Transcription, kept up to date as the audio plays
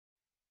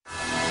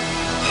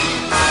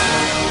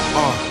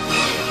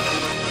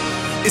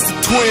It's the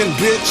twin,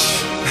 bitch.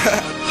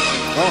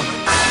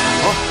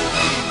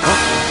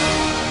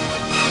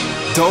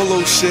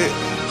 Dolo shit.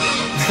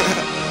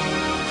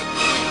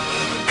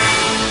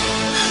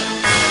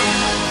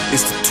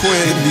 It's the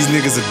twin. These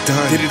niggas are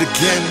done. Did it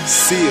again.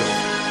 Seal.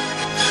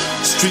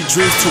 Street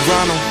Dreams,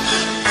 Toronto.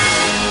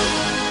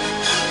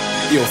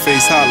 Yo,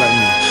 face hot like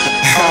me.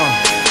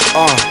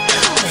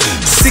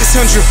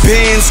 600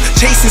 Benz,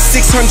 chasing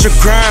 600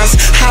 grinds.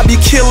 I be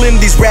killing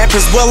these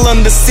rappers well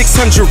under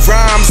 600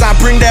 rhymes. I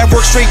bring that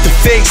work straight to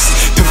face,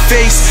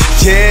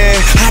 yeah.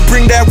 I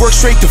bring that work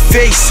straight to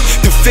face,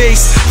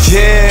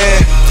 yeah.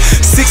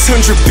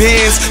 600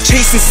 Benz,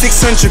 chasing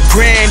 600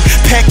 grand.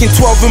 Packing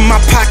 12 in my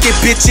pocket,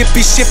 bitch, it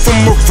be shit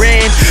from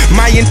Iran.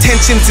 My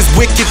intentions is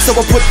wicked, so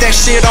I put that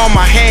shit on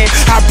my hand.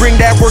 I bring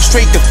that work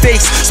straight to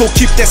face, so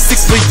keep that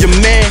 6 for your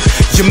man,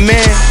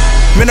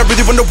 Man, I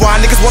really wonder why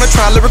niggas wanna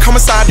try lyric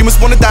homicide. You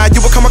must wanna die, you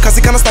a kamikaze,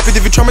 kinda stop it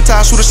if you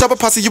traumatized. Shoot a shove a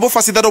posse, you a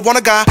fussy that don't want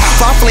a guy.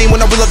 Fire flame when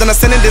I reload, then I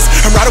sending this.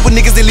 I'm riding with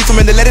niggas, they leave from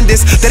and they letting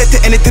this. Dead at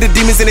the end it to the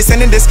demons and they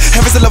sending this.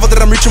 Heaven's the level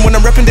that I'm reaching when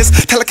I'm repping this.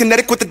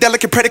 Telekinetic with the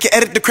delicate predicate,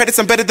 edit the credits,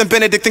 I'm better than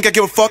Benedict, think I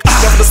give a fuck.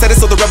 Never said it,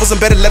 so the rebels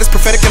embedded, let us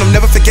prophetic, and I'm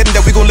never forgetting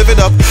that we gon' live it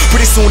up.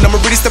 Pretty soon,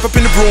 I'ma really step up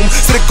in the room.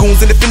 See the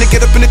goons and they finna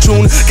get up in the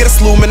tune. Get a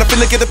slew, man, I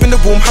finna get up in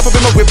the womb. Hop up in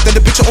my whip, then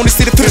the bitch will only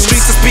see the through the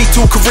streets to speed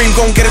to. Kareem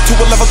gon' get it to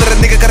a level that a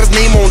nigga got his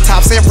name on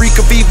top. Say I'm Reek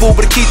of evil,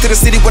 but the key to the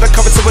city where I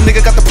covered, so a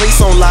nigga got the place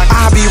on lock.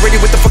 I be ready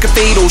with the fucking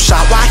fatal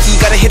shot. Why he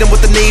gotta hit him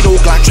with the NATO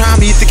Glock? Try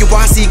me, thinking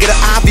why see, get an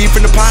IV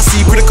from the posse.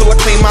 Critical, I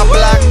claim my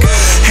block.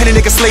 Had a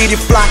nigga slayed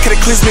your flock, had a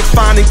clismic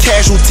finding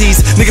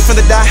casualties. Nigga from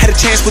the die had a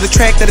chance with a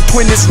track that the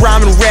twin is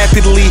rhyming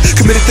rapidly.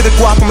 Committed to the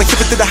guap, I'ma hip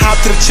it to the hop,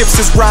 to the chips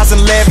is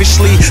rising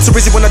lavishly. So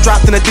busy when I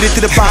dropped, then I did it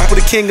to the bop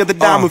with the king of the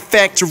diamond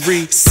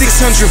factory.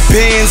 600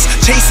 Benz,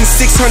 chasing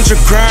 600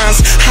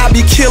 grinds. I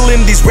be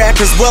killing these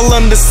rappers well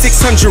under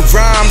 600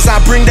 rhymes. I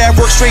bring that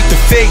work straight to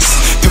face,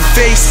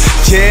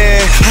 yeah.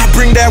 I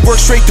bring that work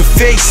straight to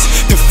face,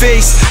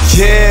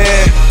 yeah.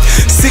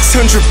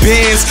 600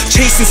 Benz,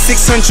 chasing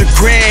 600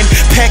 grand.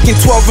 Packing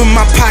 12 in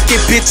my pocket,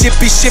 bitch, it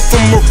be shit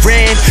from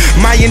Iran.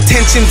 My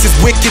intentions is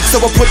wicked, so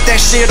I put that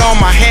shit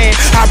on my hand.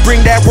 I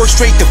bring that work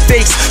straight to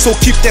face, so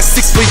keep that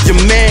 6 for your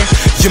man,